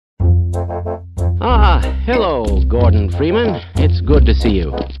Ah, hello, Gordon Freeman. It's good to see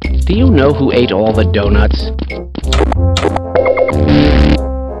you. Do you know who ate all the donuts?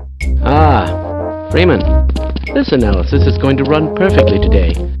 Ah, Freeman. This analysis is going to run perfectly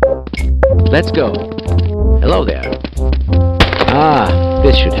today. Let's go. Hello there. Ah,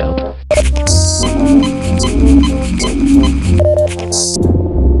 this should help.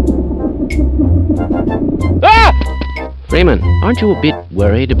 Ah! Freeman, aren't you a bit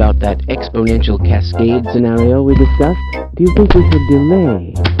worried about that exponential cascade scenario we discussed? Do you think we should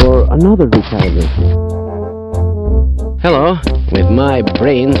delay for another recalibration? Hello. With my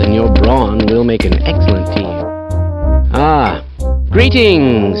brains and your brawn, we'll make an excellent team. Ah,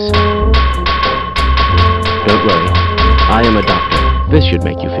 greetings! Don't worry. I am a doctor. This should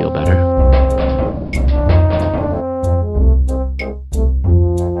make you feel better.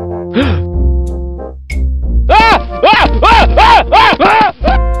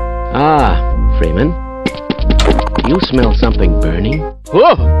 Ah, Freeman. You smell something burning?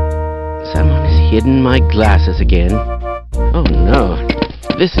 Whoa! Someone has hidden my glasses again. Oh no.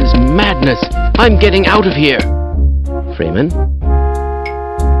 This is madness. I'm getting out of here. Freeman?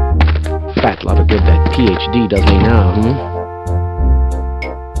 Fat lot of good that PhD does me now,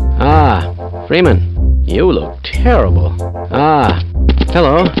 Ah, Freeman. You look terrible. Ah,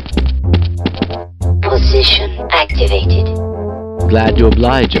 hello. Position activated. Glad to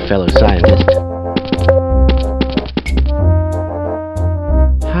oblige a fellow scientist.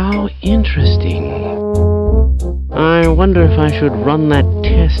 How interesting. I wonder if I should run that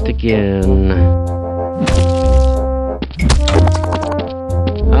test again.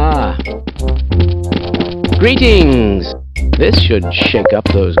 Ah. Greetings! This should shake up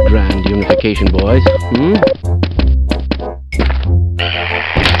those grand unification boys,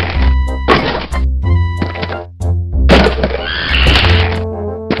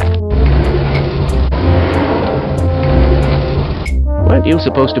 Weren't you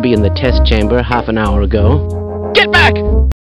supposed to be in the test chamber half an hour ago? Get back!